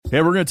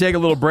Hey, we're going to take a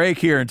little break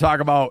here and talk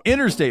about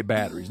Interstate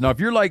batteries. Now, if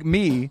you're like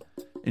me,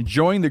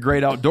 enjoying the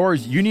great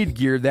outdoors, you need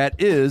gear that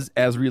is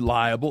as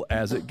reliable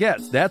as it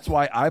gets. That's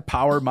why I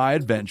power my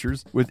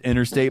adventures with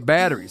Interstate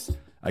batteries.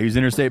 I use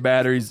Interstate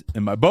batteries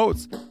in my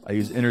boats. I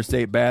use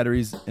Interstate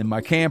batteries in my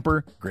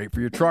camper. Great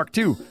for your truck,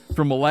 too.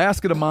 From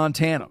Alaska to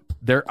Montana,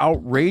 they're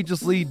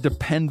outrageously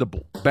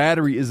dependable.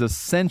 Battery is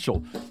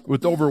essential.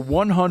 With over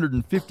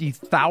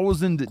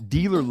 150,000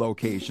 dealer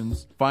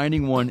locations,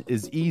 finding one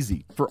is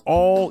easy. For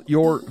all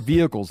your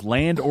vehicles,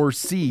 land or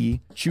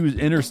sea, choose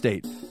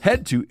Interstate.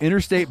 Head to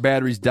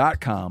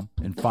interstatebatteries.com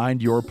and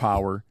find your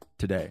power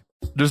today.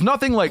 There's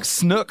nothing like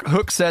snook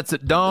hook sets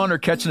at dawn or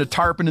catching a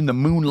tarpon in the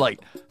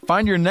moonlight.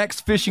 Find your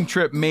next fishing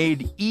trip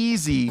made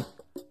easy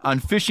on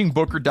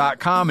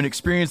fishingbooker.com and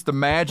experience the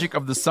magic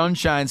of the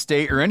Sunshine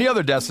State or any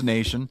other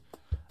destination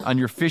on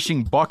your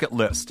fishing bucket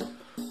list.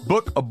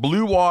 Book a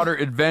blue water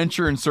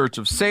adventure in search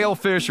of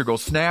sailfish or go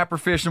snapper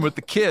fishing with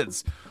the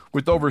kids.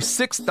 With over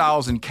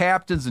 6,000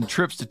 captains and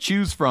trips to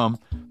choose from,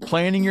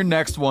 planning your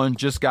next one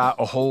just got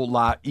a whole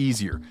lot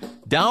easier.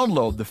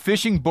 Download the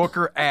Fishing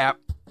Booker app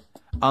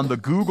on the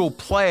Google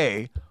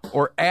Play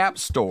or App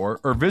Store,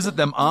 or visit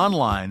them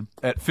online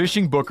at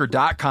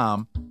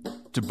fishingbooker.com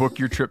to book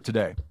your trip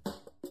today.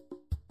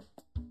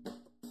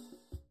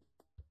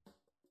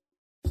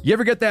 You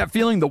ever get that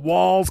feeling the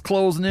walls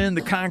closing in,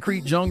 the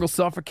concrete jungle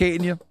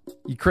suffocating you?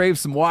 You crave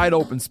some wide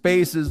open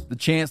spaces, the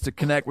chance to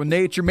connect with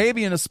nature,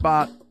 maybe in a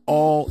spot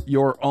all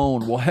your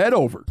own. Well, head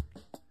over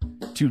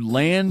to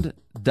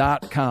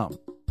land.com.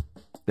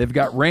 They've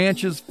got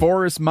ranches,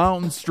 forests,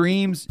 mountains,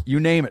 streams,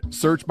 you name it.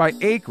 Search by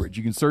acreage.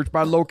 You can search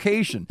by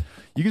location.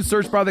 You can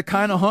search by the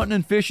kind of hunting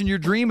and fishing you're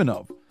dreaming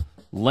of.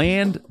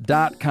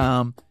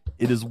 Land.com.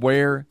 It is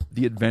where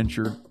the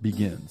adventure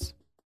begins.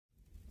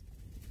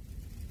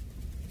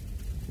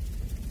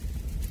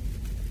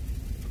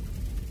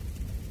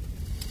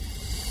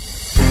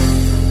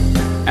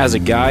 As a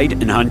guide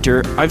and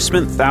hunter, I've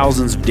spent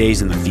thousands of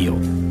days in the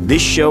field.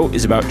 This show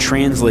is about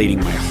translating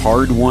my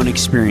hard-won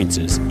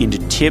experiences into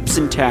tips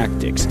and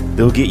tactics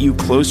that'll get you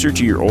closer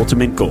to your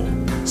ultimate goal,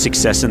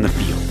 success in the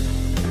field.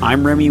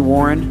 I'm Remy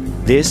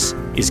Warren. This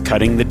is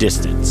Cutting the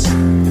Distance.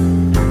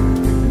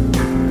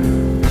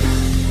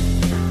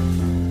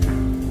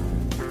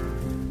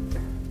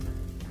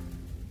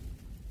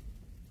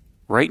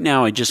 Right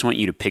now, I just want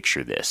you to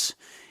picture this.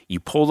 You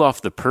pulled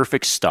off the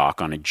perfect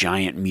stalk on a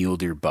giant mule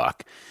deer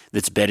buck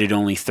that's bedded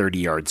only 30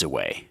 yards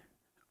away.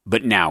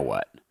 But now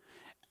what?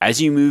 As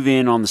you move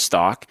in on the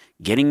stalk,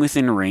 getting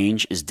within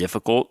range is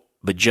difficult,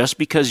 but just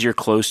because you're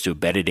close to a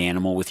bedded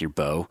animal with your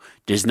bow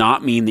does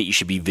not mean that you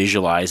should be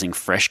visualizing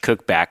fresh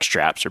cooked back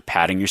straps or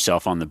patting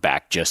yourself on the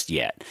back just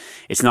yet.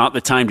 It's not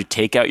the time to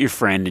take out your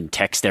friend and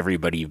text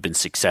everybody you've been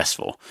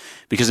successful,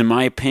 because in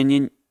my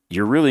opinion,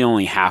 you're really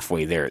only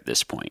halfway there at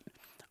this point.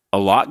 A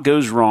lot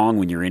goes wrong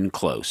when you're in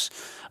close,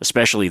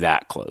 especially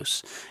that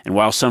close. And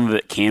while some of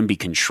it can be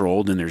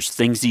controlled and there's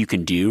things that you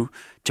can do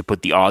to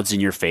put the odds in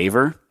your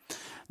favor,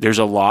 there's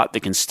a lot that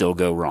can still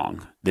go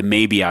wrong that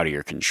may be out of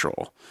your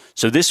control.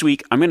 So this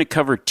week, I'm going to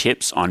cover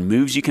tips on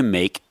moves you can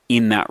make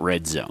in that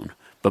red zone.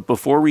 But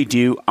before we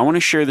do, I want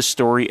to share the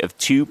story of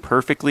two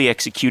perfectly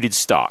executed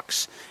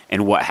stalks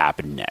and what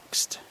happened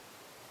next.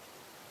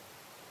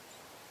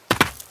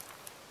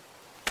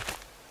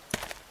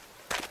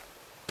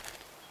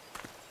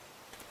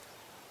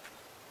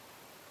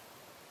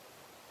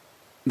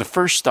 The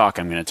first stalk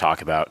I'm going to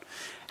talk about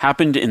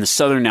happened in the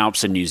Southern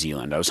Alps of New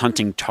Zealand. I was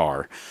hunting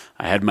tahr.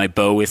 I had my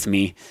bow with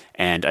me,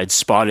 and I'd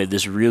spotted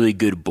this really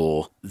good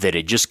bull that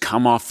had just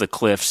come off the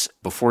cliffs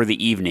before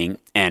the evening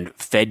and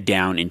fed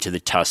down into the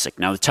tussock.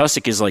 Now, the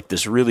tussock is like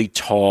this really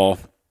tall,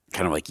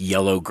 kind of like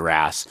yellow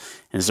grass,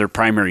 and it's their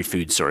primary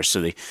food source.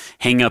 So they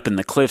hang up in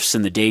the cliffs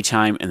in the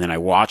daytime, and then I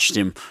watched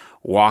him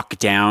walk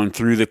down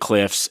through the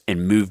cliffs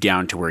and move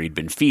down to where he'd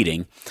been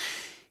feeding.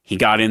 He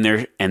got in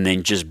there and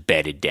then just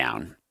bedded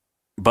down.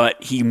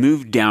 But he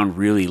moved down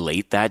really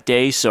late that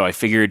day, so I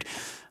figured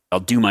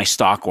I'll do my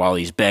stalk while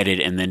he's bedded,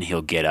 and then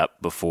he'll get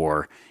up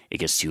before it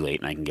gets too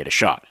late and I can get a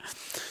shot.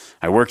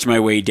 I worked my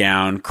way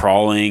down,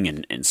 crawling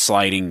and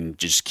sliding,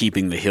 just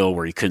keeping the hill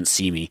where he couldn't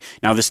see me.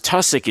 Now, this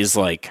tussock is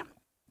like,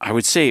 I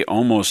would say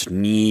almost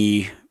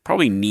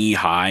probably knee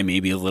high,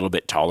 maybe a little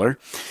bit taller.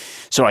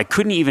 So I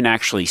couldn't even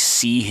actually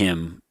see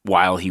him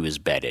while he was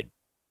bedded.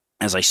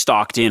 As I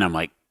stalked in, I'm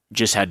like,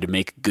 just had to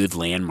make good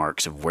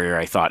landmarks of where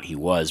I thought he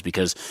was,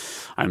 because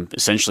I'm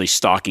essentially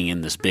stalking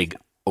in this big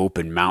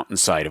open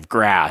mountainside of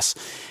grass,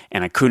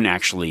 and I couldn't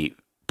actually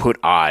put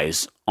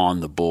eyes on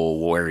the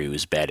bull where he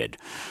was bedded.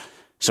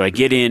 So I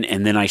get in,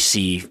 and then I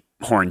see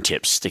horn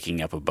tips sticking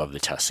up above the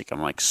tussock.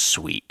 I'm like,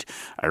 sweet.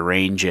 I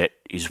range it.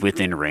 He's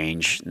within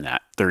range, in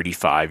that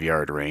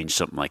 35-yard range,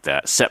 something like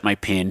that. Set my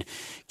pin,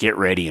 get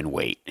ready, and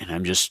wait. And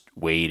I'm just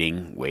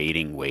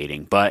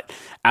waiting. But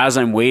as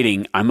I'm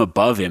waiting, I'm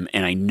above him,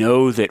 and I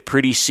know that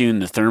pretty soon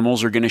the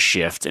thermals are going to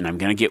shift, and I'm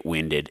going to get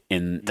winded,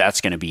 and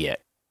that's going to be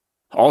it.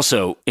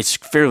 Also, it's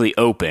fairly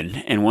open,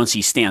 and once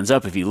he stands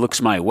up, if he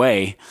looks my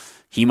way,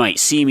 he might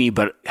see me,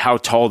 but how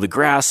tall the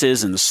grass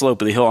is and the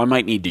slope of the hill, I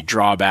might need to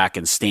draw back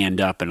and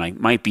stand up, and I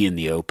might be in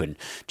the open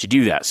to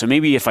do that. So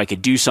maybe if I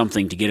could do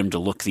something to get him to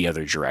look the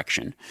other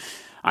direction.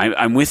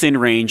 I'm within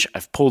range.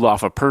 I've pulled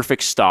off a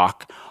perfect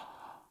stalk.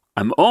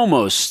 I'm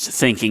almost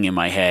thinking in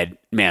my head,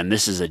 man,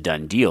 this is a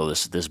done deal.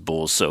 This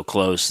bull is so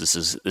close. This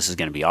is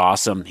going to be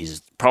awesome.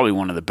 He's probably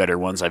one of the better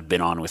ones I've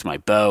been on with my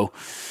bow.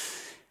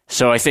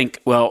 So I think,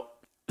 well,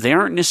 they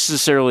aren't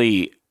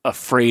necessarily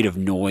afraid of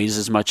noise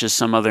as much as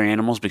some other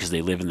animals because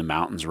they live in the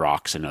mountains,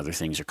 rocks, and other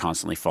things are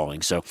constantly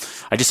falling. So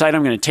I decide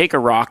I'm going to take a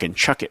rock and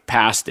chuck it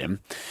past him,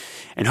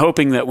 and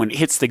hoping that when it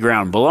hits the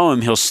ground below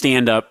him, he'll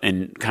stand up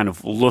and kind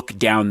of look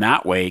down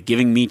that way,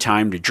 giving me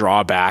time to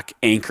draw back,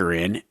 anchor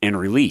in, and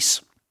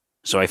release.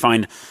 So I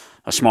find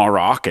a small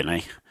rock and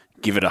I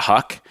give it a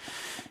huck,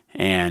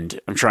 and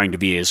I'm trying to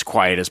be as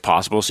quiet as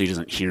possible so he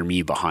doesn't hear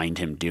me behind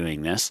him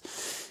doing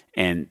this.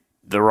 And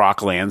the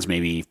rock lands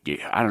maybe,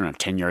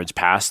 10 yards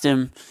past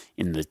him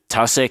in the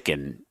tussock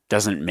and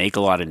doesn't make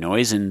a lot of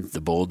noise, and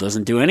the bull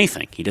doesn't do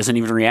anything. He doesn't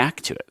even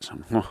react to it. So,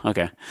 well,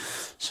 okay.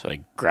 So I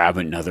grab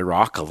another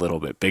rock a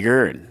little bit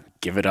bigger and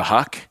give it a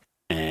huck,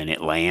 and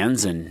it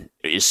lands. And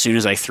as soon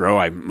as I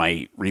throw,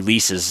 my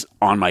release is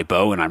on my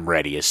bow and I'm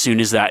ready. As soon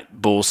as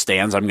that bull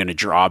stands, I'm going to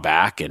draw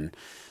back, and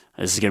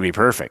this is going to be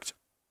perfect.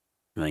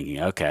 I'm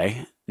thinking,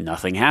 okay,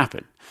 nothing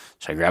happened.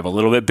 So I grab a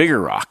little bit bigger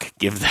rock,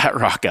 give that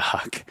rock a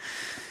huck.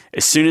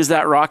 As soon as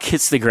that rock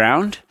hits the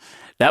ground,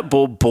 that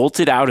bull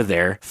bolted out of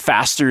there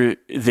faster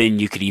than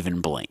you could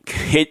even blink.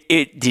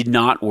 It did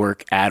not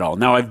work at all.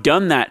 Now, I've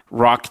done that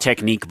rock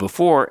technique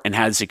before and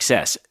had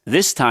success.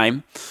 This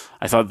time,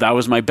 I thought that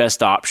was my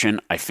best option.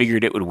 I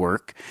figured it would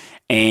work,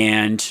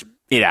 and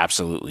it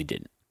absolutely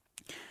didn't.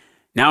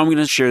 Now I'm going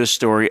to share the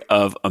story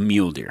of a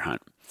mule deer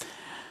hunt.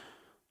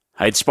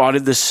 I had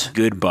spotted this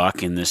good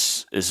buck in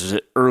this is an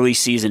early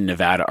season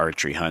Nevada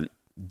archery hunt,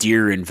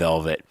 deer in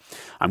velvet.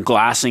 I'm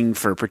glassing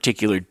for a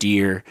particular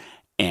deer,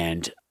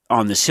 and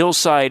on this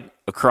hillside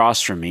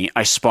across from me,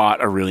 I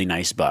spot a really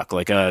nice buck,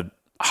 like a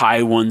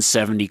high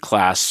 170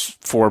 class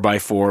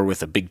 4x4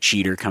 with a big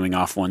cheater coming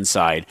off one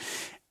side,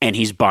 and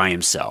he's by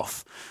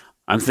himself.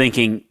 I'm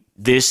thinking,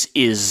 this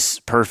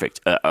is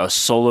perfect, a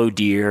solo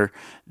deer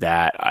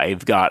that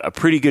I've got a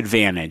pretty good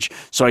vantage.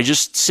 So I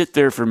just sit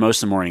there for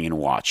most of the morning and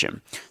watch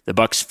him. The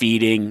buck's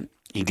feeding,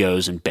 he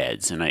goes and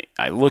beds, and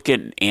I look at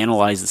and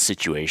analyze the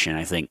situation.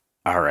 I think,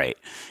 all right,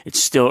 it's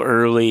still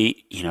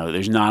early.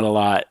 There's not a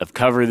lot of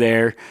cover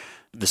there.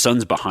 The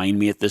sun's behind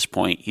me at this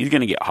point. He's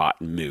going to get hot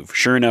and move.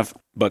 Sure enough,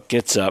 buck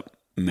gets up,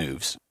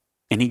 moves.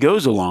 And he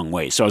goes a long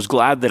way. So I was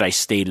glad that I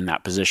stayed in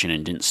that position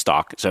and didn't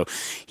stalk. So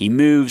he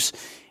moves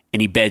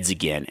and he beds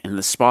again. And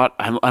the spot,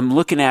 I'm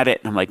looking at it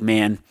and I'm like,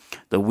 man,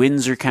 the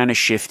winds are kind of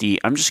shifty.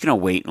 I'm just going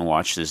to wait and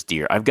watch this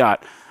deer. I've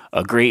got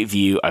a great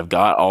view. I've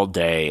got all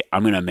day.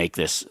 I'm going to make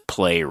this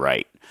play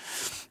right.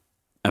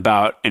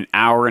 About an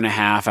hour and a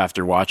half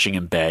after watching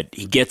him bed,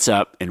 he gets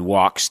up and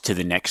walks to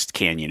the next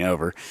canyon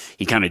over.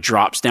 He kind of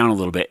drops down a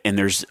little bit, and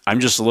I'm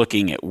just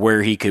looking at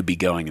where he could be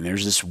going, and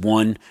there's this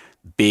one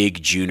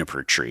big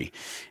juniper tree.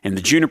 And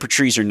the juniper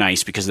trees are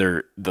nice because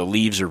the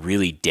leaves are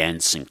really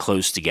dense and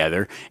close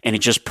together, and it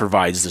just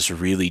provides this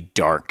really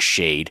dark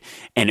shade.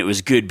 And it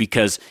was good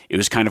because it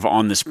was kind of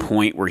on this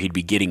point where he'd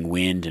be getting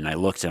wind, and I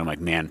looked and I'm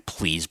like, man,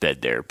 please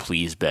bed there,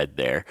 please bed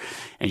there.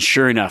 And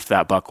sure enough,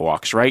 that buck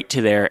walks right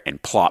to there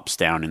and plops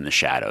down in the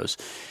shadows.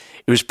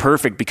 It was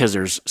perfect because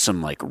there's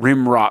some like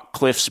rim rock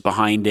cliffs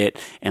behind it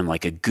and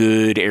like a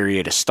good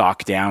area to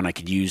stalk down. I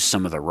could use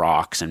some of the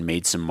rocks and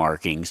made some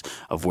markings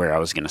of where I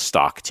was going to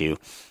stalk to.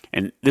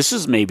 And this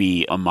is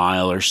maybe a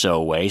mile or so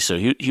away. So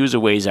he was a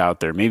ways out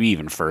there, maybe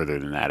even further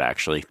than that,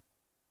 actually.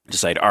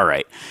 Decide, all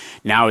right,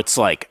 now it's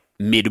like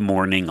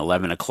mid-morning,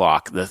 11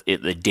 o'clock.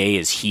 The day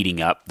is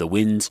heating up. The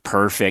wind's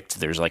perfect.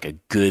 There's like a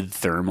good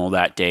thermal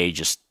that day,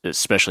 just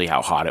especially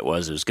how hot it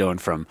was. It was going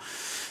from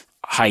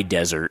high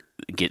desert,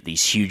 get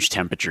these huge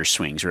temperature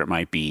swings, or it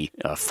might be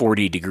a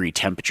 40-degree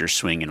temperature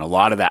swing, and a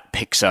lot of that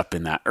picks up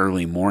in that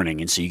early morning,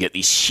 and so you get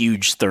these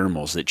huge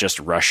thermals that just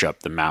rush up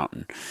the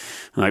mountain.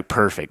 I'm like,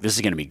 perfect, this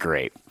is going to be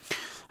great.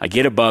 I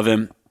get above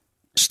him,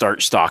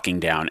 start stalking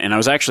down, and I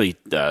was actually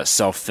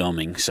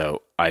self-filming,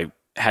 so I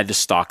had to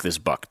stalk this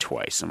buck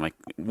twice. I'm like,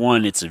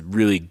 one, it's a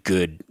really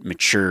good,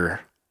 mature,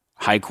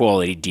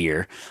 high-quality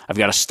deer. I've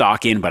got to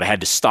stalk in, but I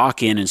had to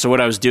stalk in, and so what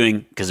I was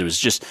doing, because it was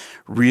just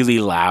really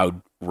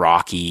loud,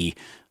 rocky,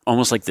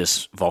 almost like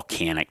this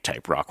volcanic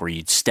type rock where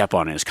you'd step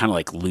on it. It's kind of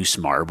like loose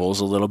marbles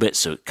a little bit,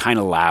 so kind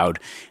of loud.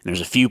 And there's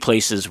a few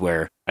places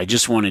where I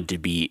just wanted to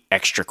be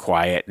extra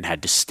quiet and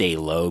had to stay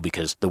low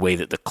because the way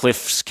that the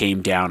cliffs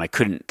came down, I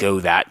couldn't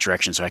go that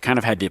direction. So I kind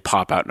of had to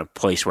pop out in a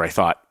place where I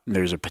thought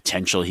there's a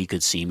potential he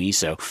could see me.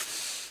 So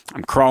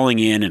I'm crawling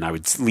in, and I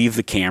would leave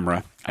the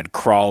camera. I'd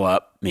crawl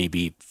up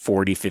maybe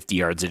 40, 50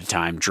 yards at a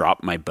time,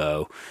 drop my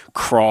bow,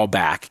 crawl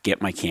back,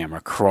 get my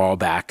camera, crawl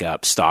back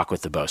up, stalk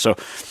with the bow. So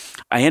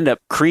I end up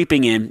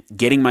creeping in,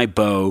 getting my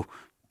bow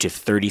to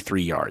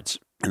 33 yards.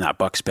 And that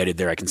buck's bedded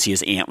there. I can see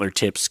his antler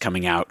tips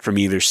coming out from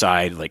either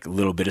side, like a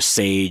little bit of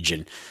sage,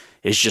 and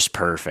it's just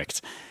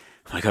perfect.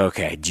 I'm like,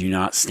 okay, do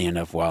not stand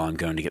up while I'm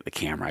going to get the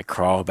camera. I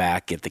crawl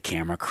back, get the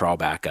camera, crawl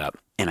back up,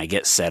 and I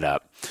get set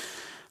up.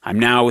 I'm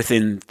now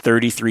within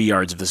 33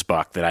 yards of this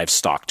buck that I've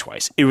stalked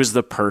twice. It was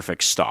the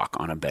perfect stalk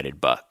on a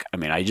bedded buck. I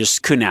mean, I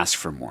just couldn't ask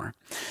for more.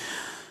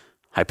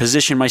 I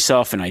position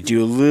myself and I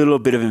do a little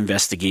bit of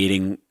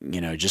investigating,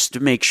 just to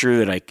make sure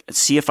that I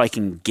see if I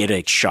can get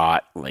a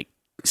shot, like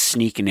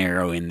sneak an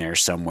arrow in there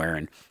somewhere,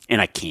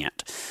 and I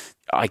can't.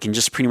 I can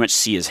just pretty much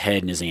see his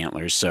head and his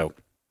antlers, so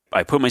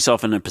I put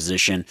myself in a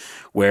position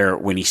where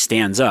when he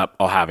stands up,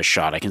 I'll have a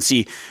shot. I can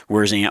see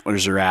where his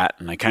antlers are at,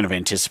 and I kind of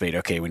anticipate,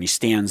 okay, when he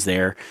stands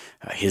there,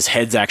 his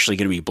head's actually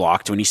going to be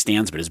blocked when he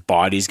stands, but his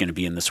body's going to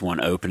be in this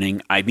one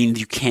opening. I mean,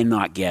 you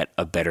cannot get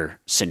a better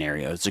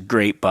scenario. It's a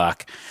great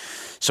buck.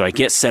 So I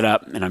get set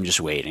up, and I'm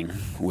just waiting.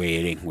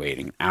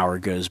 Hour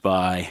goes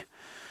by.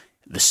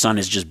 The sun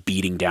is just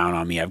beating down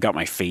on me. I've got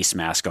my face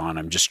mask on.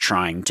 I'm just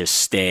trying to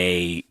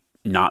stay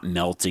not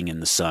melting in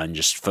the sun,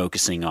 just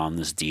focusing on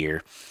this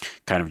deer,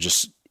 kind of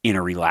just in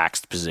a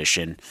relaxed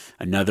position.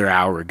 Another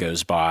hour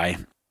goes by.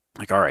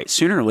 Like, all right,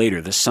 sooner or later,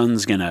 the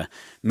sun's going to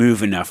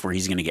move enough where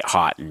he's going to get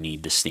hot and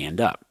need to stand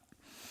up.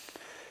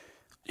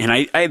 And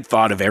I had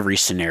thought of every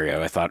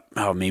scenario. I thought,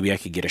 oh, maybe I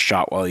could get a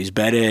shot while he's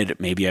bedded.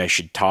 Maybe I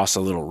should toss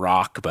a little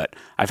rock. But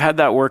I've had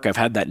that work. I've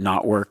had that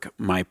not work.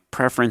 My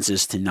preference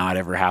is to not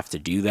ever have to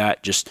do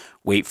that. Just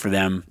wait for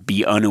them,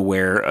 be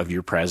unaware of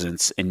your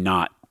presence, and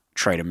not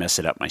try to mess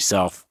it up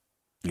myself.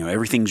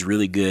 Everything's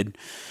really good.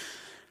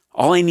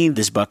 All I need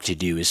this buck to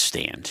do is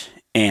stand.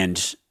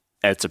 And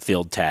that's a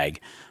field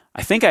tag.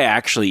 I think I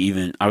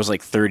was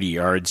like 30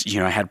 yards.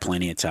 I had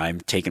plenty of time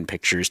taking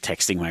pictures,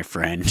 texting my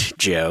friend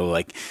Joe,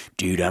 like,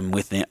 dude, I'm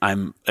with it.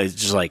 It's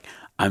just like,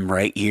 I'm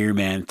right here,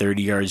 man.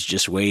 30 yards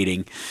just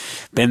waiting.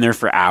 Been there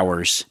for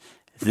hours.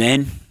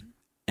 Then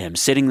I'm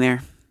sitting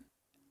there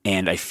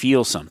and I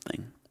feel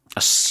something,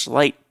 a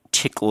slight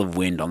tickle of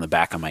wind on the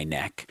back of my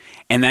neck,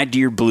 and that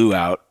deer blew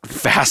out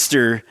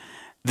faster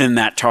than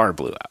that tar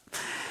blew out.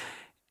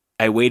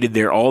 I waited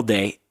there all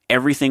day.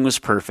 Everything was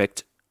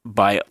perfect.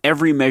 By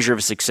every measure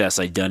of success,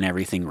 I'd done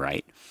everything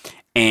right.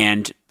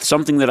 And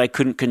something that I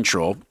couldn't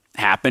control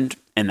happened,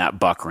 and that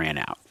buck ran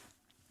out.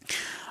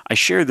 I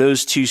share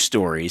those two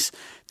stories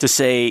to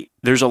say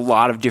there's a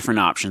lot of different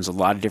options, a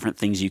lot of different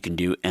things you can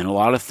do, and a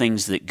lot of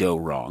things that go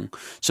wrong.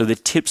 So the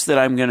tips that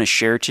I'm going to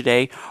share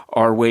today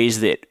are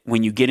ways that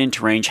when you get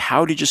into range,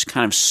 how to just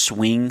kind of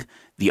swing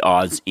the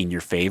odds in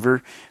your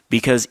favor.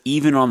 Because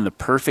even on the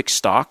perfect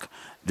stalk,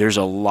 there's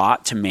a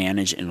lot to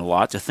manage and a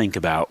lot to think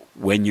about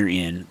when you're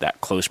in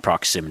that close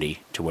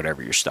proximity to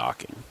whatever you're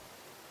stalking.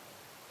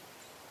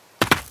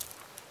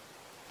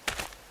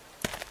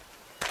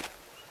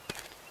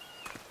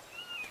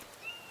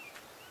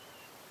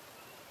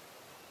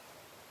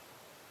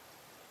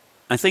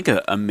 I think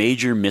a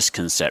major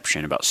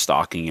misconception about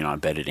stalking an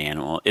unbedded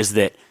animal is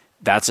that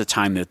that's a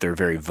time that they're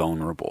very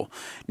vulnerable.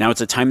 Now, it's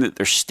a time that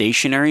they're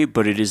stationary,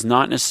 but it is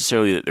not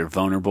necessarily that they're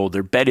vulnerable.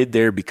 They're bedded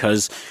there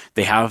because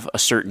they have a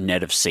certain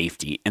net of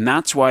safety. And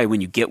that's why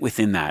when you get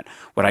within that,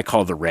 what I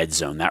call the red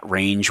zone, that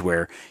range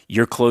where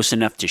you're close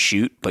enough to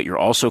shoot, but you're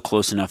also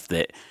close enough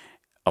that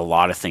a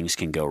lot of things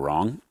can go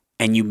wrong,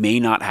 and you may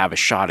not have a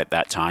shot at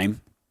that time.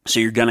 So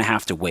you're going to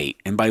have to wait.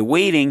 And by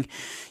waiting,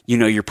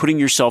 you're putting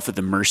yourself at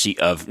the mercy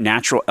of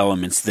natural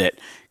elements that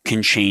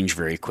can change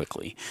very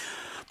quickly.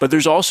 But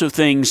there's also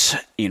things,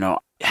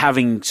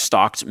 having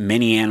stalked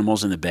many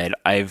animals in the bed,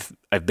 I've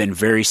been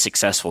very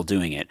successful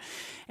doing it.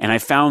 And I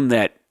found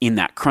that in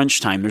that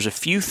crunch time, there's a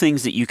few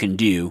things that you can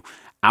do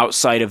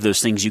outside of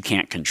those things you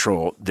can't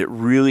control that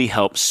really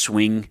help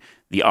swing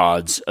the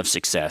odds of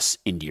success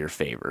into your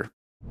favor.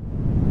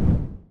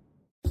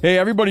 Hey,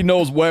 everybody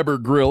knows Weber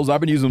grills. I've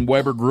been using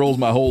Weber grills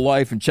my whole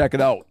life, and check it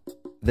out.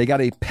 They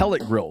got a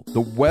pellet grill, the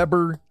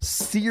Weber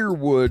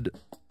Searwood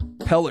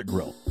pellet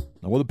grill.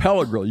 Now, with a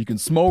pellet grill, you can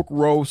smoke,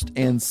 roast,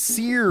 and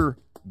sear,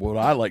 what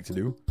I like to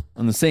do,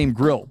 on the same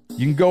grill.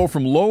 You can go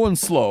from low and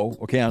slow,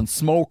 on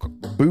smoke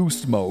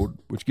boost mode,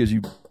 which gives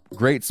you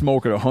great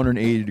smoke at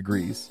 180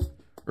 degrees,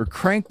 or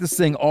crank this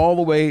thing all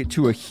the way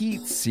to a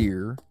heat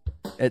sear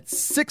at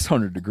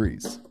 600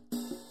 degrees.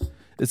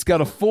 It's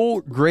got a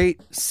full great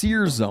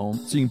sear zone,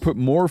 so you can put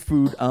more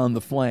food on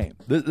the flame.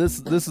 This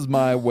is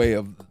my way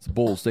of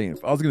bull saying.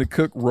 If I was going to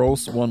cook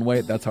roast one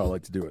way, that's how I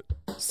like to do it.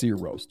 Sear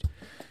roast.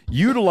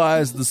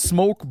 Utilize the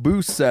smoke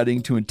boost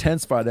setting to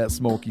intensify that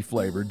smoky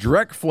flavor.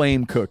 Direct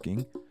flame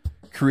cooking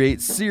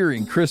creates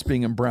searing,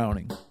 crisping, and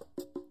browning.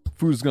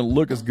 Food is going to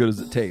look as good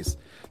as it tastes.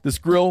 This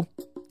grill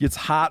gets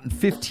hot in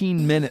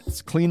 15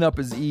 minutes. Cleanup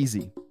is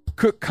easy.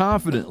 Cook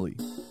confidently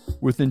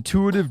with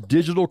intuitive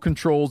digital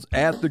controls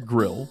at the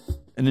grill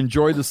and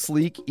enjoy the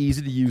sleek,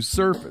 easy-to-use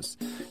surface.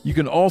 You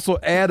can also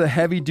add a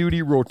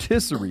heavy-duty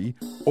rotisserie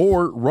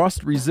or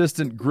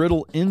rust-resistant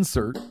griddle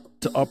insert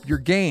to up your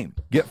game.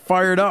 Get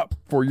fired up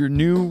for your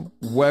new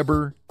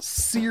Weber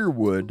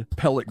Searwood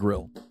pellet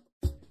grill.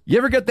 You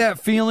ever get that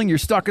feeling you're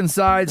stuck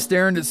inside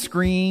staring at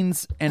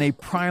screens and a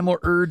primal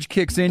urge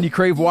kicks in? You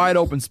crave wide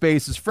open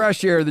spaces,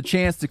 fresh air, the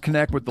chance to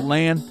connect with the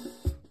land?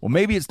 Well,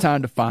 maybe it's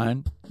time to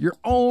find your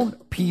own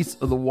piece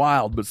of the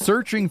wild. But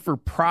searching for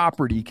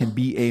property can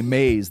be a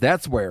maze.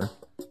 That's where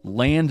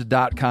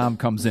Land.com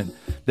comes in.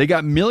 They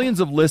got millions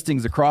of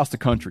listings across the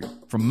country,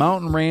 from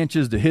mountain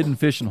ranches to hidden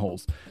fishing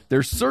holes.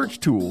 Their search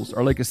tools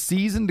are like a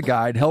seasoned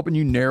guide helping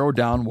you narrow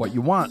down what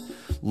you want.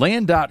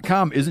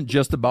 Land.com isn't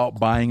just about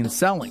buying and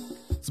selling.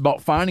 It's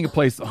about finding a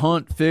place to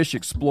hunt, fish,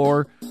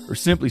 explore, or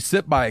simply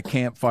sit by a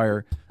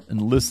campfire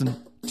and listen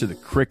to the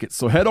crickets.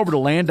 So head over to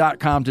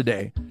Land.com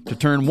today to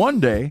turn one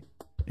day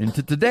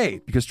into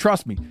today, because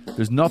trust me,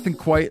 there's nothing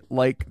quite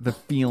like the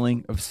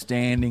feeling of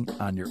standing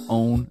on your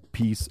own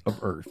piece of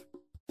earth.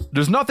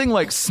 There's nothing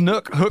like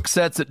snook hook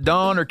sets at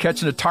dawn or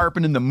catching a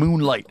tarpon in the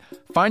moonlight.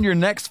 Find your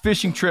next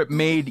fishing trip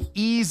made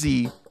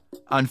easy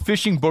on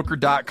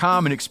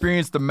fishingbooker.com and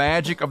experience the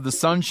magic of the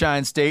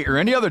Sunshine State or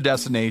any other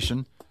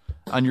destination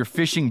on your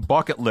fishing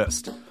bucket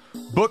list.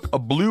 Book a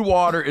blue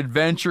water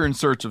adventure in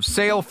search of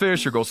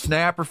sailfish or go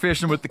snapper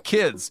fishing with the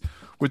kids.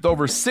 With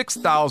over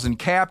 6,000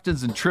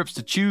 captains and trips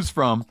to choose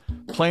from,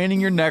 planning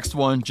your next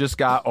one just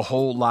got a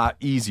whole lot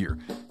easier.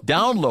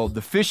 Download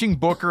the Fishing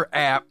Booker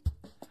app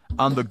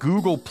on the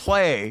Google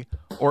Play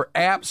or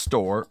App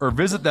Store, or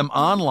visit them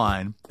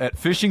online at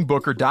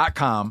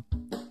fishingbooker.com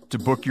to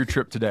book your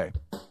trip today.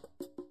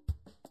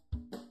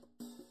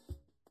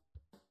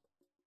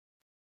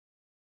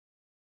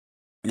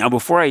 Now,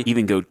 before I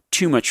even go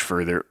too much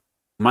further,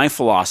 my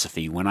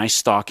philosophy when I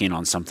stock in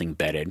on something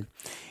bedded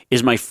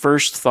is my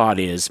first thought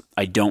is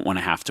I don't want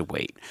to have to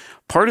wait.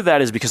 Part of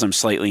that is because I'm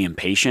slightly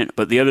impatient,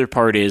 but the other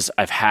part is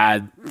I've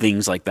had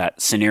things like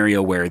that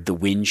scenario where the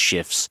wind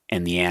shifts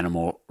and the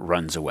animal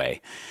runs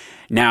away.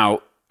 Now,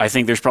 I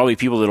think there's probably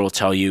people that will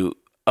tell you,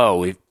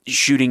 oh, if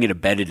shooting at a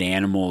bedded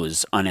animal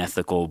is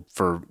unethical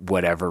for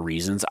whatever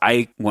reasons.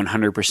 I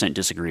 100%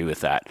 disagree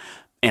with that.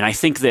 And I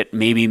think that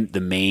maybe the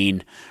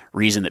main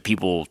reason that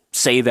people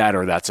say that,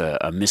 or that's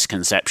a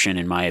misconception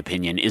in my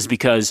opinion, is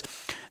because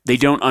they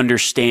don't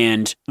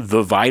understand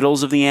the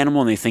vitals of the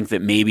animal, and they think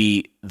that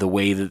maybe the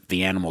way that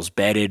the animal's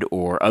bedded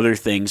or other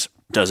things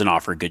doesn't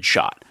offer a good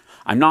shot.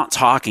 I'm not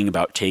talking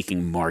about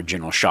taking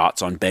marginal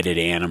shots on bedded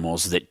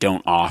animals that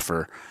don't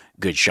offer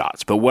good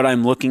shots. But what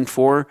I'm looking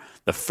for,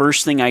 the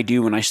first thing I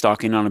do when I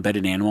stalk in on a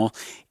bedded animal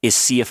is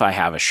see if I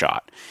have a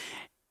shot.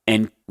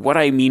 And what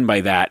I mean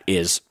by that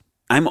is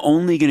I'm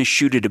only going to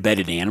shoot at a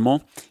bedded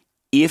animal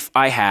if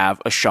I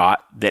have a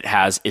shot that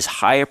has as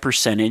high a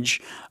percentage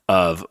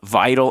of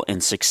vital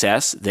and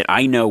success that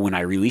I know when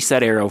I release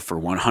that arrow for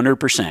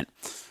 100%,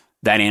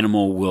 that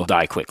animal will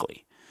die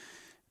quickly.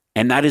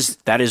 And that is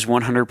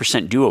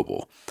 100%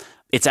 doable.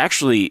 It's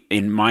actually,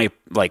 in my,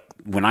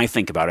 when I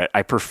think about it,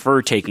 I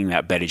prefer taking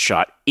that bedded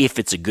shot if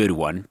it's a good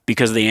one,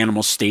 because the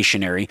animal's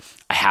stationary.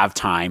 I have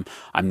time.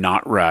 I'm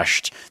not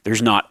rushed.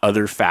 There's not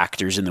other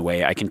factors in the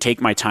way. I can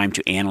take my time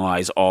to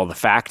analyze all the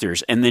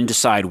factors and then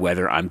decide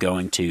whether I'm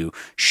going to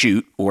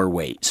shoot or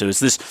wait. So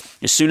as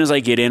soon as I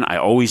get in, I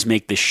always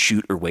make this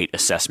shoot or wait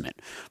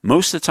assessment.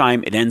 Most of the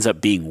time it ends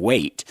up being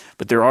wait,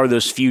 but there are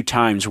those few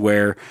times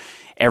where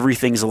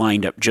everything's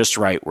lined up just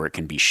right where it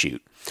can be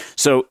shoot.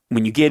 So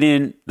when you get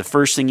in, the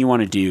first thing you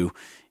want to do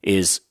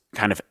is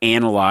kind of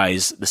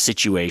analyze the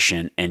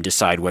situation and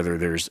decide whether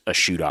there's a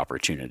shoot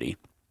opportunity.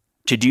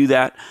 To do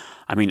that,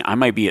 I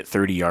might be at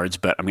 30 yards,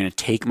 but I'm going to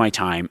take my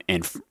time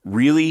and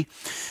really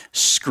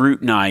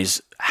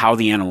scrutinize how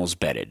the animal's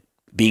bedded,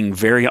 being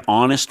very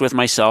honest with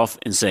myself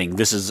and saying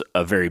this is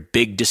a very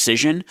big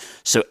decision,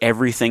 so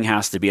everything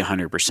has to be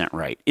 100%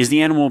 right. Is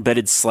the animal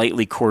bedded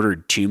slightly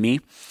quartered to me?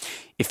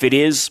 If it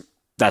is,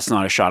 that's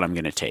not a shot I'm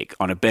going to take.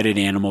 On a bedded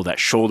animal, that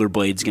shoulder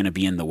blade's going to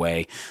be in the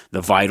way.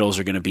 The vitals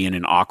are going to be in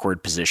an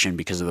awkward position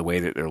because of the way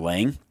that they're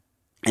laying.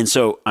 And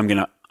so I'm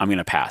going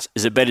to pass.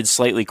 Is it bedded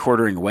slightly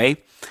quartering away?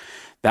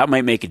 That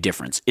might make a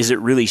difference. Is it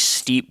really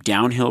steep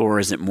downhill, or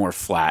is it more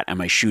flat? Am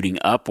I shooting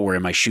up or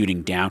am I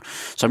shooting down?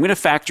 So I'm going to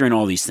factor in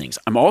all these things.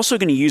 I'm also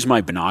going to use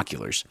my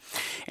binoculars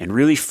and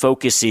really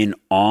focus in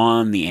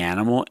on the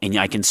animal, and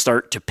I can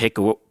start to pick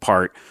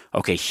apart,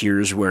 okay,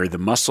 here's where the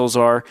muscles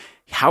are.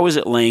 How is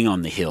it laying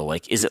on the hill?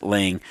 Is it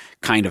laying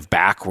kind of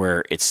back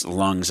where its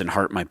lungs and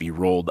heart might be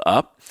rolled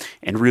up?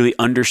 And really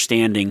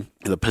understanding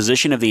the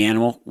position of the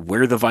animal,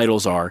 where the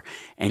vitals are,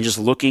 and just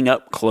looking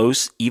up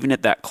close, even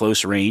at that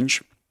close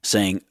range,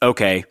 saying,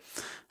 okay,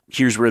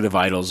 here's where the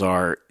vitals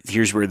are,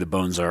 here's where the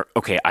bones are.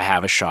 Okay, I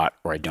have a shot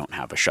or I don't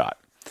have a shot.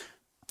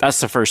 That's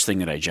the first thing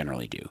that I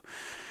generally do.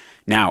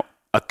 Now,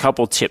 a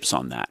couple tips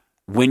on that.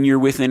 When you're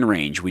within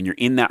range, when you're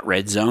in that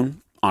red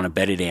zone on a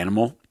bedded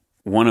animal,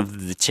 one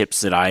of the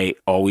tips that I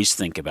always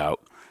think about,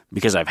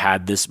 because I've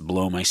had this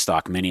blow my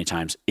stock many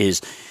times,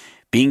 is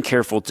being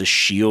careful to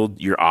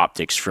shield your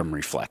optics from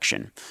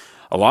reflection.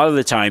 A lot of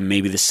the time,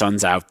 maybe the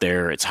sun's out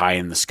there, it's high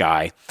in the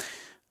sky.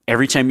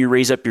 Every time you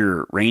raise up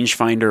your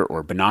rangefinder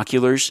or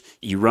binoculars,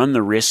 you run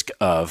the risk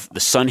of the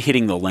sun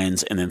hitting the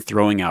lens and then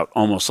throwing out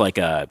almost like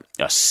a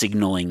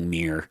signaling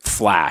mirror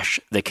flash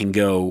that can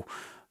go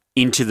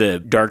into the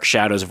dark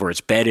shadows of where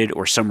it's bedded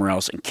or somewhere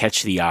else and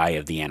catch the eye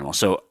of the animal.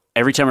 So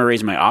every time I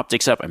raise my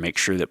optics up, I make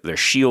sure that they're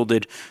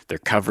shielded, they're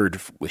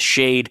covered with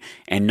shade,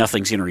 and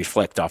nothing's going to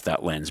reflect off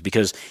that lens.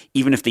 Because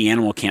even if the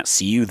animal can't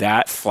see you,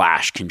 that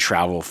flash can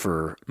travel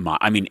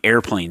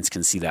airplanes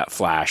can see that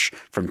flash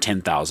from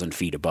 10,000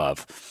 feet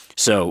above.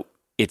 So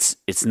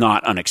it's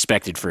not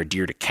unexpected for a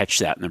deer to catch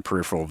that in the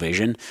peripheral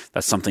vision.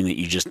 That's something that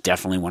you just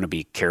definitely want to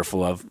be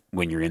careful of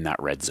when you're in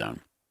that red zone.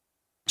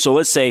 So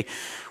let's say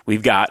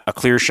we've got a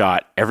clear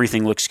shot,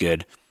 everything looks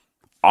good.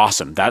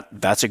 Awesome.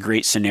 That's a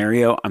great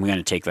scenario. I'm going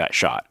to take that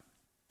shot.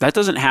 That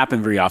doesn't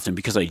happen very often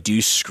because I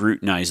do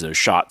scrutinize those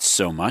shots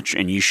so much,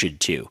 and you should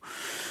too.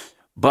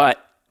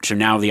 But so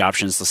now the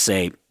option is to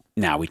say,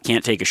 now we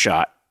can't take a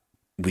shot.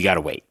 We got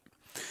to wait.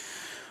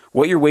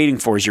 What you're waiting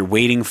for is you're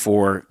waiting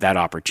for that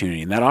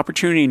opportunity. And that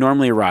opportunity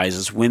normally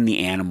arises when the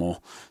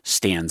animal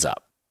stands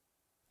up.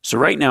 So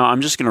right now,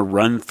 I'm just going to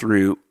run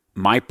through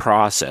my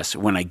process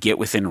when I get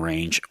within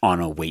range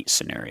on a wait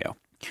scenario.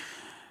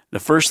 The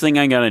first thing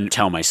I got to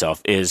tell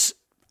myself is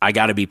I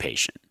got to be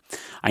patient.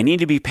 I need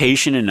to be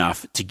patient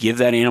enough to give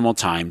that animal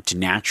time to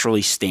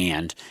naturally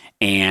stand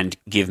and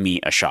give me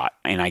a shot.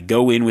 And I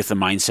go in with the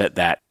mindset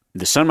that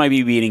the sun might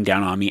be beating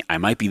down on me. I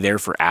might be there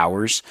for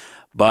hours,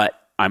 but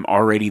I'm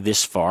already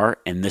this far,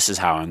 and this is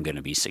how I'm going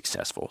to be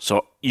successful.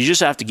 So you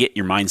just have to get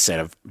your mindset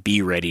of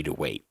be ready to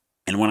wait.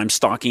 And when I'm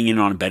stalking in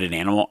on a bedded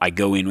animal, I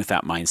go in with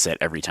that mindset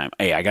every time.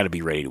 Hey, I got to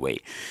be ready to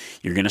wait.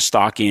 You're going to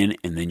stalk in,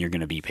 and then you're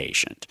going to be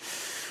patient.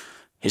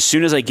 As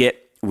soon as I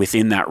get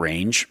within that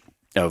range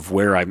of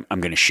where I'm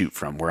going to shoot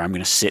from, where I'm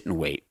going to sit and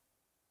wait,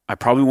 I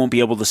probably won't be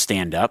able to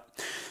stand up.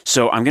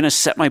 So I'm going to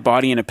set my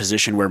body in a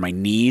position where my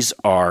knees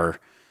are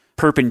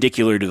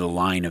perpendicular to the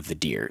line of the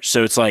deer.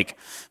 So it's like,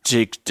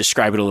 to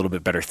describe it a little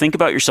bit better, think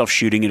about yourself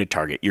shooting at a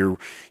target. Your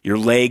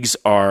legs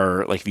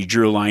are, like if you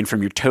drew a line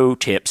from your toe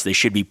tips, they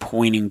should be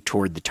pointing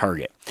toward the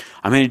target.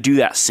 I'm going to do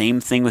that same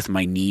thing with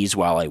my knees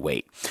while I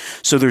wait.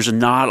 So there's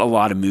not a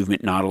lot of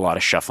movement, not a lot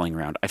of shuffling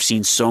around. I've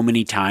seen so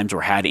many times or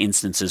had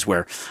instances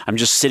where I'm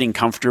just sitting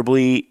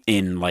comfortably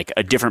in like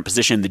a different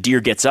position. The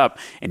deer gets up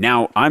and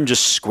now I'm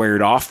just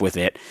squared off with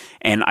it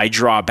and I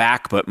draw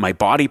back, but my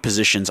body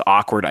position's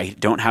awkward. I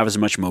don't have as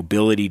much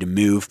mobility to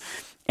move,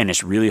 and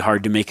it's really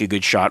hard to make a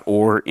good shot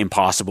or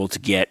impossible to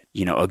get,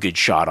 a good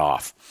shot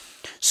off.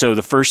 So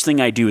the first thing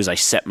I do is I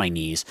set my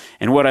knees.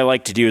 And what I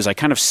like to do is I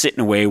kind of sit in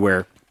a way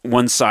where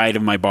one side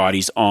of my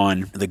body's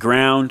on the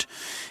ground,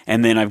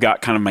 and then I've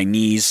got kind of my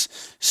knees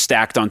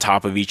stacked on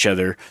top of each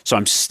other. So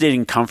I'm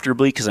sitting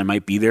comfortably because I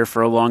might be there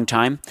for a long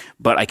time,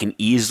 but I can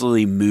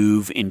easily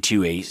move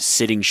into a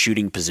sitting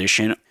shooting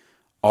position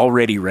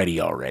already ready,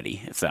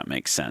 if that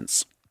makes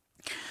sense.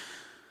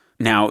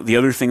 Now, the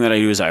other thing that I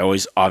do is I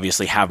always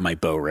obviously have my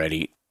bow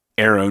ready,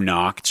 arrow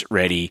nocked,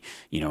 ready,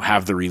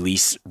 have the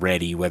release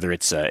ready, whether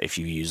it's if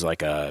you use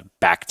like a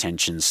back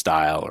tension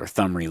style or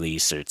thumb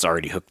release, or it's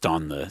already hooked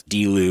on the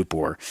D-loop,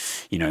 or,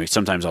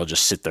 sometimes I'll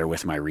just sit there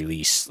with my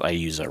release. I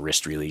use a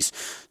wrist release,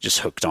 just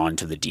hooked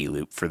onto the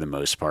D-loop for the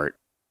most part.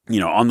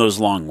 On those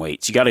long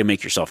waits, you got to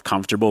make yourself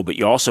comfortable, but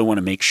you also want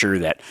to make sure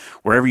that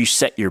wherever you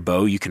set your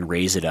bow, you can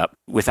raise it up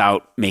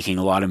without making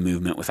a lot of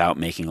movement, without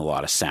making a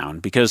lot of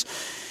sound, because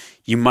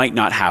you might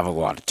not have a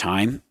lot of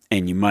time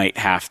and you might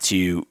have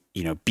to,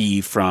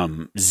 be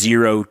from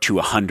 0 to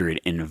 100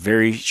 in a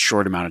very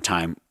short amount of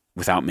time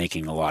without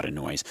making a lot of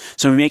noise.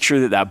 So make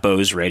sure that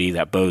bow's ready,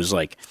 that bow's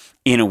like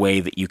in a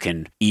way that you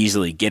can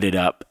easily get it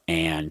up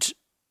and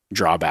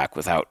draw back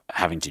without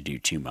having to do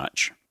too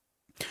much.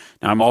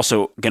 Now, I'm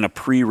also going to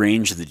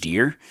pre-range the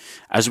deer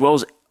as well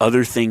as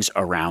other things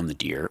around the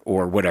deer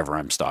or whatever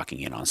I'm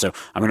stalking in on. So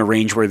I'm going to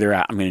range where they're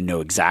at. I'm going to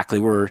know exactly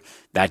where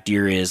that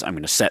deer is. I'm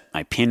going to set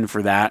my pin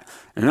for that.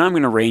 And then I'm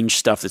going to range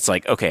stuff that's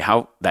like, okay,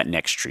 how that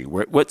next tree,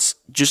 what's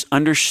just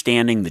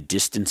understanding the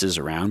distances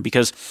around,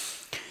 because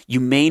you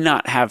may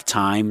not have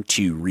time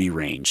to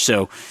re-range.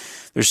 So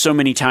there's so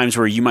many times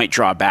where you might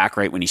draw back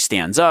right when he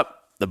stands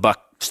up. The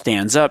buck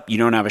stands up. You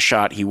don't have a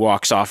shot. He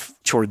walks off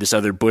toward this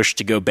other bush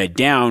to go bed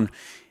down,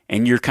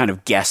 and you're kind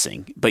of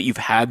guessing, but you've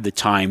had the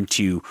time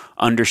to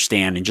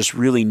understand and just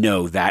really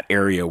know that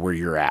area where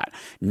you're at.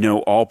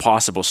 Know all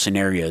possible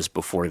scenarios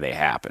before they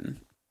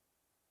happen.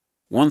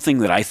 One thing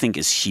that I think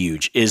is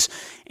huge is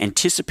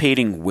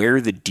anticipating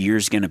where the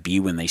deer's going to be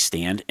when they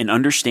stand and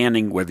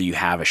understanding whether you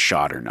have a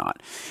shot or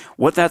not.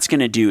 What that's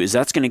going to do is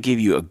that's going to give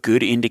you a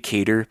good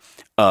indicator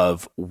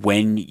of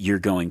when you're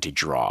going to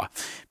draw.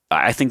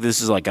 I think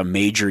this is like a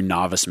major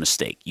novice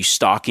mistake. You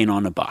stalk in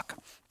on a buck.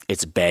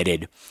 It's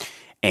bedded.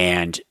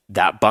 And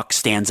that buck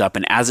stands up,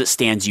 and as it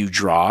stands, you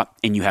draw,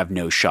 and you have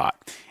no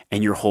shot.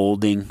 And you're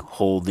holding.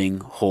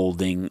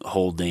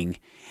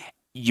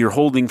 You're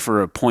holding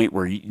for a point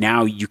where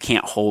now you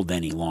can't hold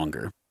any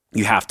longer.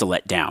 You have to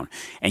let down.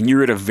 And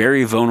you're at a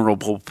very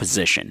vulnerable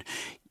position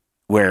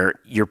where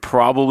you're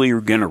probably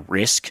going to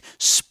risk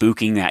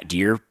spooking that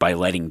deer by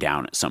letting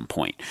down at some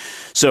point.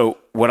 So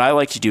what I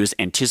like to do is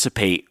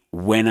anticipate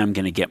when I'm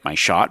going to get my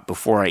shot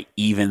before I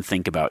even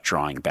think about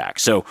drawing back.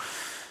 So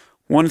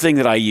one thing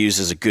that I use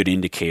as a good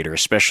indicator,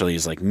 especially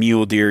is like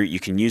mule deer, you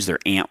can use their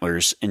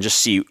antlers and just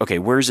see, okay,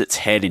 where's its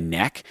head and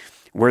neck?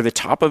 Where the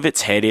top of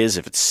its head is,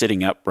 if it's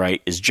sitting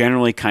upright, is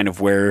generally kind of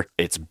where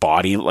its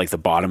body, like the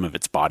bottom of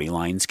its body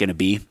line is going to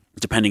be,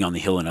 depending on the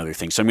hill and other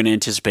things. So I'm going to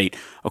anticipate,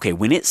 okay,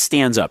 when it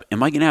stands up,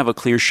 am I going to have a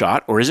clear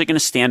shot, or is it going to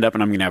stand up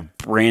and I'm going to have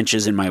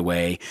branches in my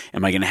way?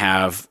 Am I going to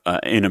have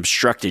an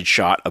obstructed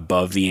shot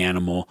above the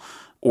animal,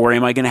 or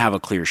am I going to have a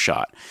clear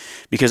shot?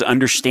 Because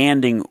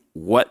understanding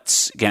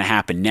what's going to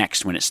happen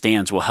next when it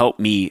stands will help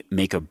me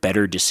make a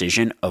better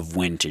decision of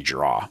when to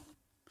draw.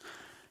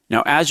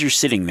 Now, as you're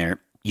sitting there,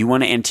 you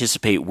want to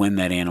anticipate when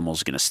that animal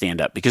is going to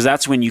stand up, because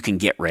that's when you can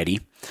get ready.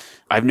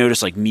 I've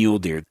noticed like mule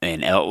deer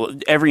and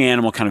elk, every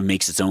animal kind of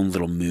makes its own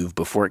little move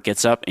before it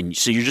gets up. And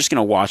so you're just going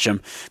to watch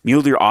them.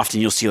 Mule deer, often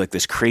you'll see like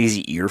this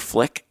crazy ear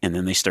flick, and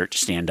then they start to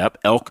stand up.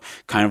 Elk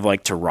kind of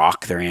like to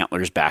rock their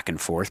antlers back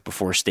and forth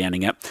before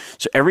standing up.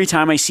 So every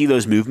time I see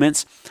those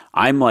movements,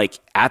 I'm like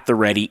at the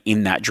ready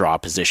in that draw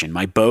position.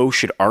 My bow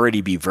should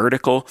already be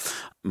vertical,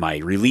 my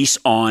release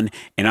on,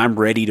 and I'm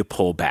ready to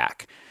pull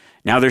back.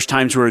 Now there's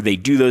times where they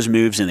do those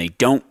moves and they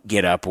don't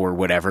get up or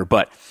whatever,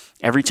 but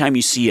every time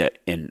you see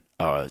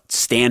a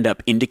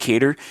stand-up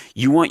indicator,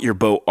 you want your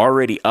bow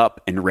already up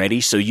and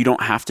ready so you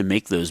don't have to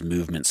make those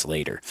movements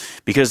later.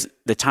 Because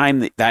the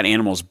time that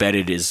animal's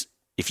bedded is,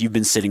 if you've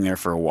been sitting there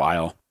for a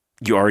while,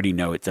 you already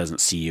know it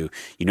doesn't see you.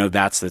 You know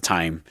that's the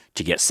time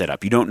to get set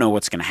up. You don't know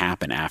what's going to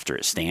happen after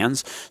it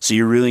stands, so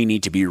you really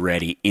need to be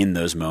ready in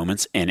those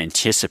moments and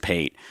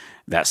anticipate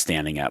that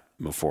standing up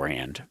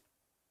beforehand.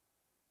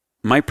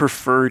 My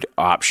preferred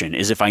option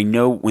is if I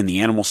know when the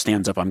animal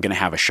stands up, I'm going to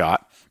have a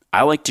shot.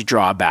 I like to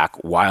draw back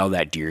while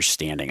that deer's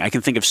standing. I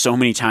can think of so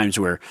many times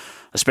where,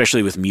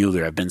 especially with mule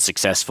deer, I've been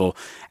successful.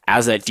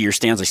 As that deer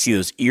stands, I see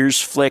those ears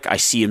flick. I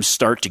see him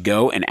start to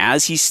go. And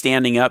as he's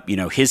standing up,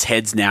 his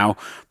head's now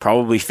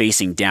probably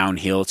facing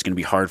downhill. It's going to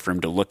be hard for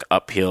him to look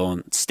uphill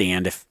and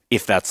stand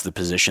if that's the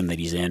position that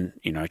he's in.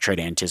 I try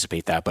to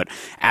anticipate that. But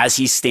as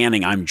he's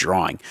standing, I'm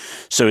drawing.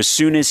 So as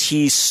soon as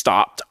he's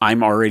stopped,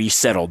 I'm already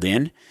settled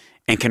in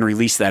and can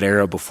release that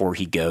arrow before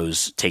he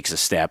takes a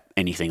step,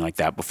 anything like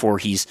that, before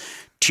he's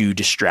too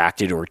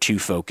distracted or too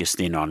focused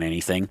in on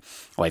anything.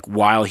 Like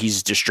while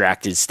he's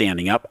distracted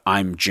standing up,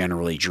 I'm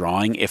generally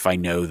drawing if I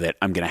know that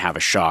I'm going to have a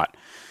shot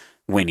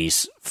when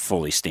he's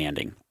fully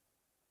standing.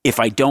 If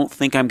I don't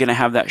think I'm going to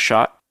have that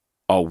shot,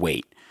 I'll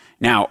wait.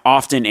 Now,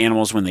 often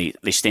animals, when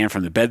they stand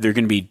from the bed, they're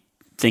going to be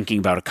thinking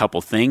about a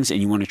couple things,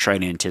 and you want to try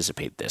to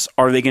anticipate this.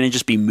 Are they going to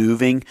just be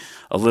moving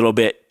a little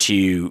bit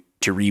to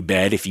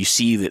rebed? If you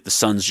see that the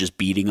sun's just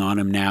beating on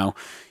him now,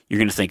 you're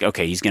going to think,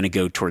 okay, he's going to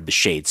go toward the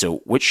shade. So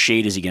which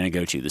shade is he going to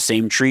go to? The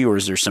same tree, or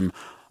is there some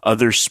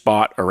other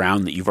spot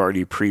around that you've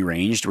already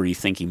prearranged where you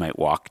think he might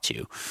walk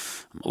to?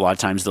 A lot of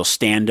times they'll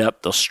stand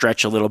up, they'll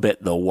stretch a little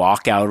bit, they'll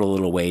walk out a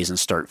little ways and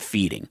start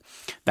feeding.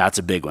 That's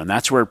a big one.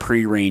 That's where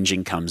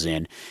prearranging comes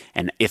in.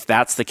 And if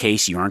that's the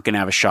case, you aren't going to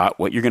have a shot.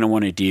 What you're going to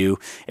want to do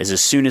is,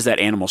 as soon as that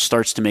animal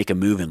starts to make a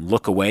move and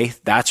look away,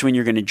 that's when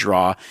you're going to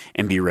draw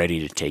and be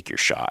ready to take your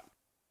shot.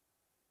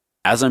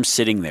 As I'm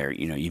sitting there,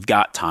 you've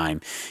got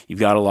time, you've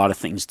got a lot of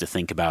things to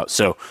think about.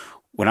 So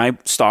when I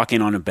stalk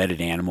in on a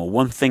bedded animal,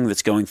 one thing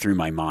that's going through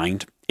my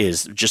mind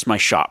is just my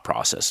shot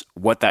process,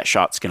 what that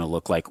shot's going to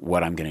look like,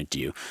 what I'm going to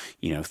do.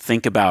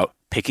 Think about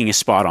picking a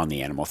spot on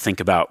the animal. Think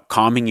about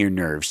calming your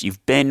nerves.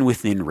 You've been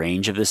within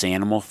range of this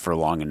animal for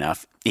long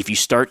enough. If you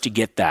start to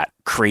get that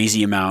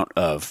crazy amount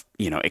of,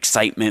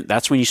 excitement,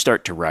 that's when you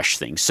start to rush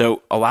things.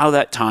 So allow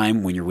that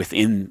time when you're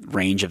within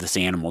range of this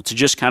animal to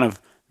just kind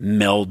of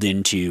meld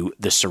into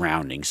the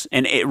surroundings.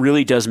 And it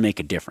really does make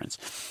a difference.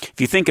 If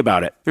you think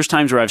about it, there's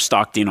times where I've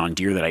stalked in on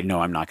deer that I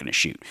know I'm not going to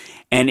shoot.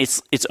 And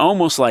it's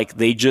almost like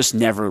they just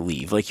never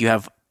leave. Like you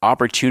have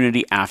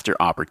opportunity after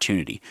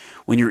opportunity.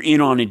 When you're in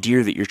on a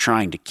deer that you're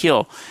trying to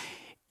kill,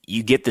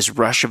 you get this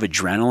rush of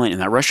adrenaline, and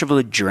that rush of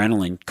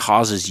adrenaline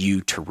causes you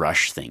to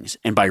rush things.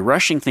 And by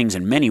rushing things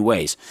in many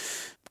ways,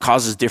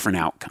 causes different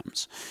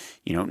outcomes.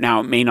 Now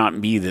it may not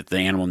be that the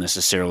animal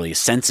necessarily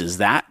senses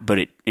that, but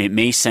it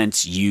may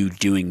sense you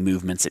doing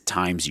movements at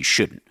times you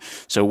shouldn't.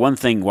 So one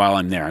thing while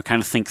I'm there, I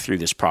kind of think through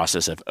this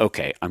process of,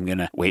 okay, I'm going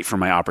to wait for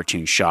my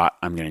opportune shot.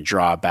 I'm going to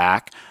draw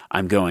back.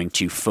 I'm going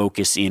to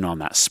focus in on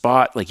that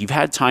spot. Like you've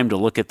had time to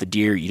look at the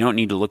deer. You don't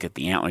need to look at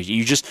the antlers.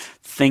 You just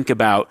think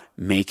about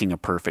making a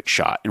perfect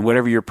shot and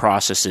whatever your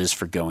process is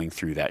for going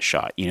through that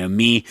shot.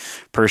 Me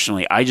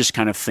personally, I just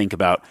kind of think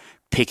about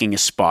picking a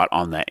spot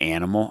on that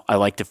animal. I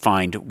like to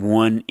find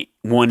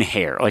one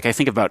hair. Like I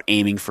think about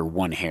aiming for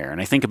one hair,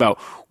 and I think about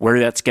where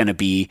that's going to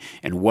be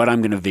and what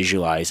I'm going to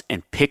visualize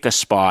and pick a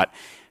spot,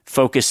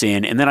 focus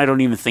in, and then I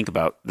don't even think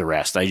about the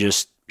rest. I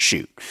just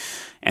shoot.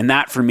 And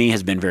that for me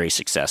has been very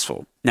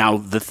successful. Now,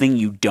 the thing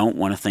you don't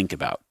want to think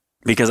about,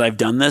 because I've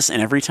done this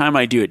and every time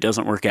I do it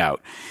doesn't work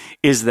out,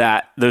 is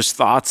that those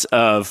thoughts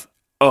of,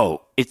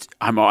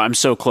 I'm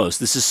so close.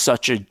 This is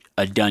such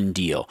a done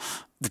deal.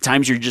 the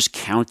times you're just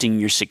counting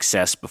your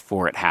success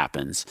before it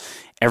happens.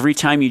 Every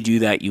time you do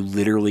that, you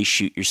literally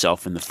shoot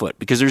yourself in the foot,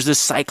 because there's this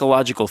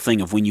psychological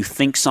thing of when you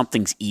think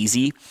something's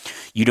easy,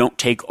 you don't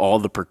take all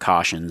the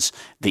precautions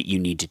that you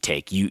need to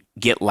take. You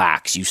get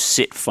lax, you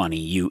sit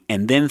funny,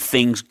 and then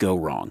things go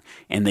wrong,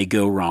 and they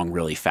go wrong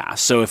really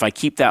fast. So if I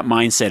keep that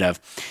mindset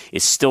of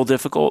it's still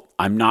difficult,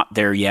 I'm not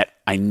there yet,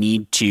 I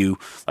need to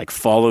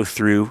follow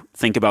through,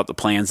 think about the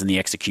plans and the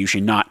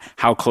execution, not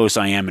how close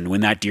I am. And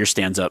when that deer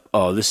stands up,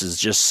 oh, this is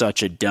just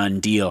such a done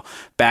deal.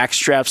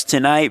 Backstraps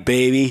tonight,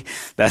 baby.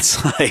 That's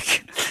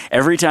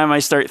every time I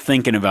start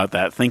thinking about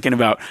that, thinking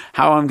about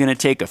how I'm going to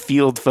take a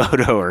field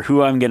photo or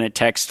who I'm going to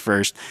text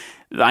first,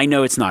 I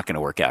know it's not going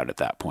to work out at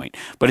that point.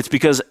 But it's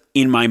because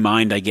in my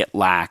mind I get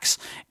lax,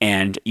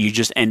 and you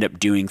just end up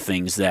doing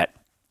things that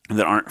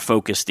aren't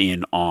focused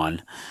in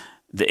on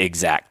the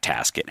exact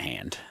task at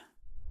hand.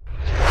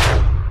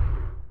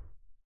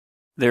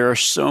 There are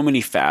so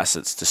many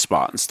facets to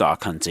spot and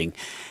stock hunting,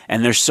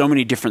 and there's so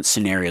many different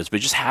scenarios, but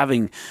just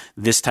having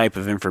this type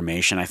of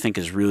information I think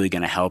is really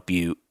going to help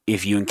you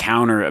if you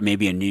encounter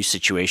maybe a new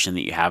situation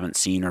that you haven't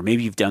seen, or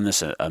maybe you've done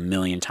this a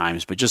million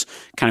times, but just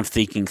kind of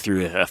thinking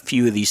through a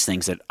few of these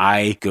things that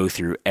I go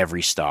through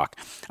every stock.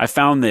 I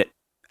found that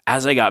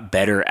as I got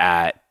better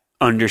at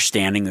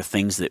understanding the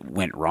things that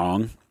went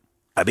wrong,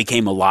 I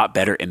became a lot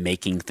better at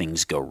making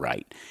things go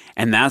right.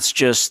 And that's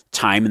just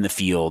time in the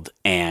field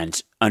and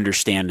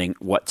understanding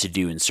what to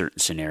do in certain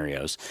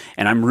scenarios.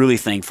 And I'm really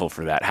thankful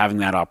for that, having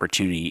that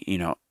opportunity.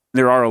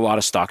 There are a lot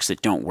of stocks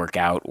that don't work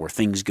out or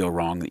things go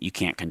wrong that you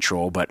can't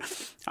control, but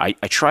I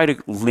try to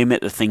limit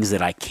the things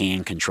that I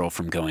can control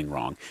from going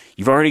wrong.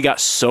 You've already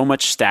got so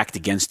much stacked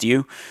against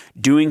you.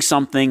 Doing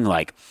something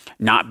like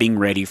not being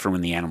ready for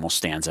when the animal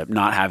stands up,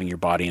 not having your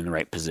body in the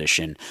right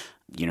position,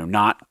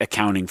 not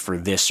accounting for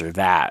this or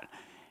that.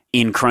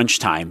 In crunch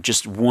time,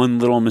 just one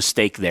little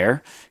mistake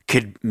there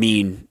could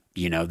mean,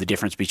 the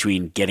difference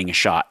between getting a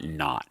shot and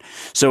not.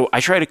 So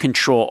I try to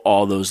control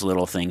all those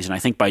little things. And I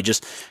think by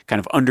just kind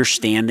of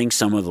understanding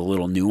some of the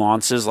little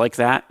nuances like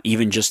that,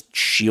 even just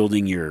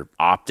shielding your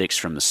optics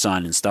from the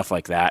sun and stuff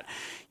like that,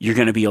 you're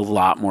going to be a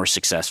lot more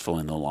successful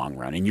in the long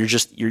run. And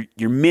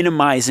you're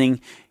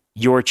minimizing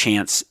your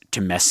chance to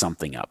mess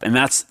something up. And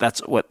that's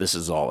what this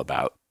is all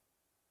about.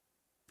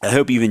 I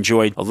hope you've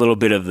enjoyed a little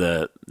bit of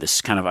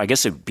this kind of, I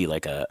guess it would be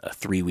like a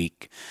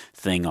 3-week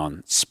thing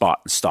on spot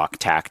and stock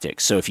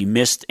tactics. So if you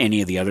missed any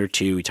of the other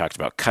two, we talked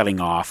about cutting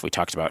off, we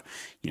talked about,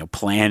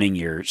 planning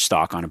your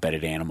stock on a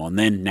bedded animal, and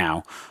then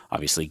now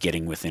obviously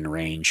getting within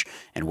range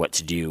and what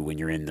to do when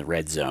you're in the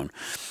red zone.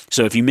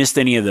 So if you missed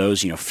any of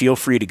those, feel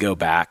free to go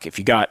back. If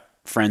you got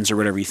friends or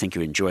whatever you think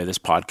you enjoy this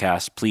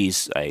podcast,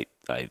 please, I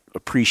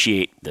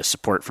appreciate the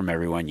support from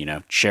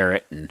everyone, share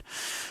it, and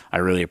I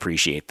really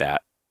appreciate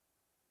that.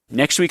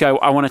 Next week,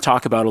 I want to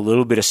talk about a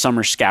little bit of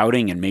summer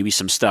scouting and maybe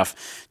some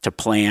stuff to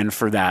plan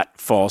for that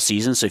fall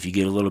season. So if you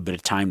get a little bit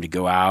of time to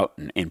go out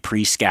and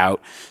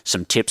pre-scout,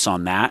 some tips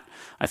on that,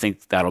 I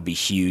think that'll be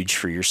huge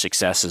for your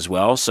success as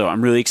well. So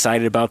I'm really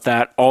excited about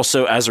that.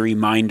 Also, as a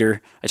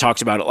reminder, I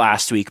talked about it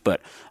last week,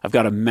 but I've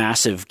got a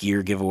massive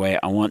gear giveaway.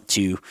 I want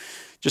to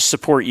just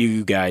support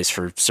you guys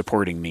for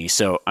supporting me.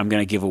 So I'm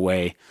going to give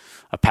away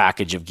a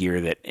package of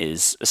gear that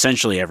is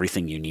essentially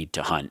everything you need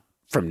to hunt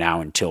from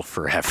now until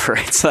forever.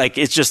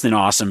 It's just an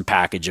awesome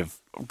package of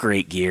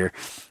great gear,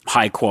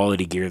 high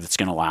quality gear that's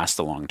going to last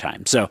a long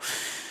time. So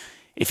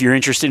if you're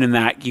interested in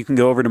that, you can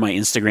go over to my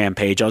Instagram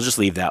page. I'll just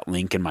leave that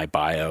link in my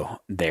bio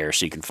there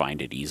so you can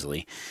find it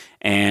easily.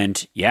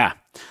 And yeah,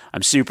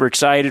 I'm super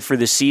excited for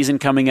this season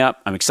coming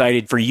up. I'm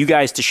excited for you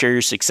guys to share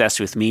your success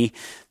with me.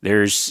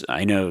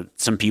 I know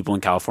some people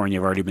in California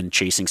have already been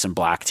chasing some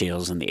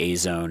blacktails in the A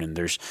zone, and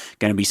there's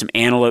going to be some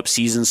antelope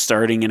seasons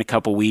starting in a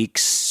couple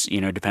weeks,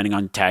 depending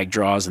on tag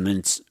draws, and then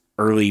it's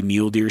early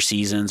mule deer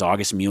seasons,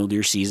 August mule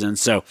deer season.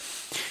 So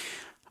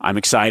I'm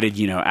excited.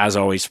 As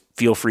always,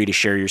 feel free to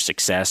share your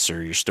success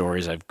or your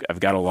stories. I've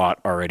got a lot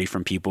already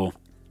from people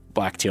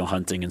blacktail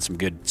hunting and some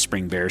good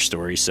spring bear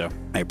stories, so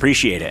I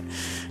appreciate it.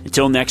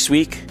 Until next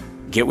week,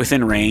 get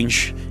within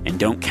range and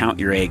don't count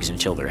your eggs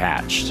until they're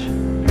hatched.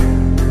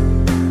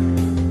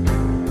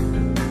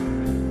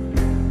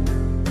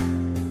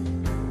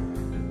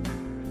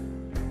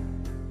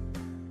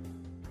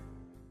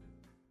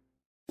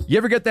 You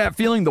ever get that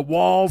feeling the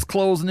walls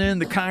closing in,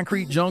 the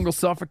concrete jungle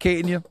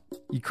suffocating you?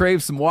 You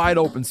crave some wide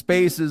open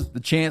spaces, the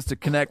chance to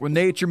connect with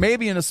nature,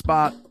 maybe in a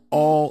spot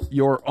all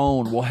your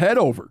own. Well, head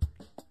over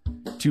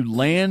to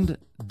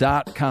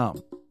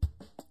land.com.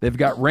 They've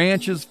got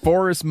ranches,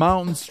 forests,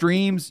 mountains,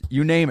 streams,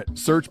 you name it.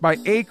 Search by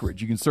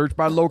acreage. You can search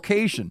by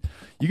location.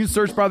 You can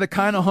search by the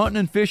kind of hunting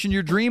and fishing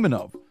you're dreaming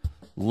of.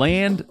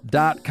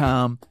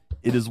 Land.com.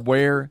 It is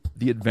where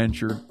the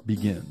adventure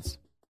begins.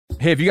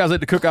 Hey, if you guys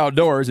like to cook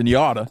outdoors, and you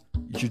oughta,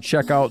 you should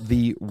check out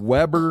the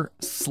Weber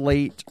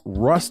Slate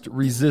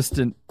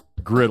rust-resistant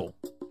griddle.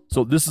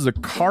 So this is a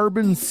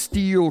carbon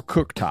steel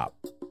cooktop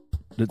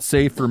that's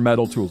safe for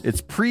metal tools.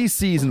 It's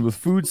pre-seasoned with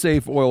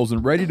food-safe oils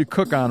and ready to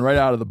cook on right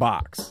out of the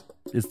box.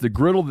 It's the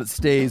griddle that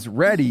stays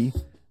ready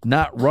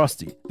not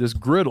rusty. This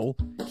griddle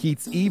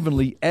heats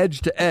evenly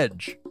edge to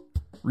edge,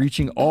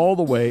 reaching all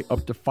the way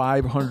up to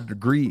 500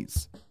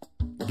 degrees.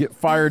 Get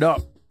fired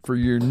up for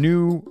your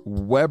new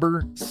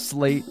Weber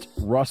Slate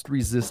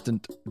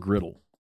rust-resistant griddle.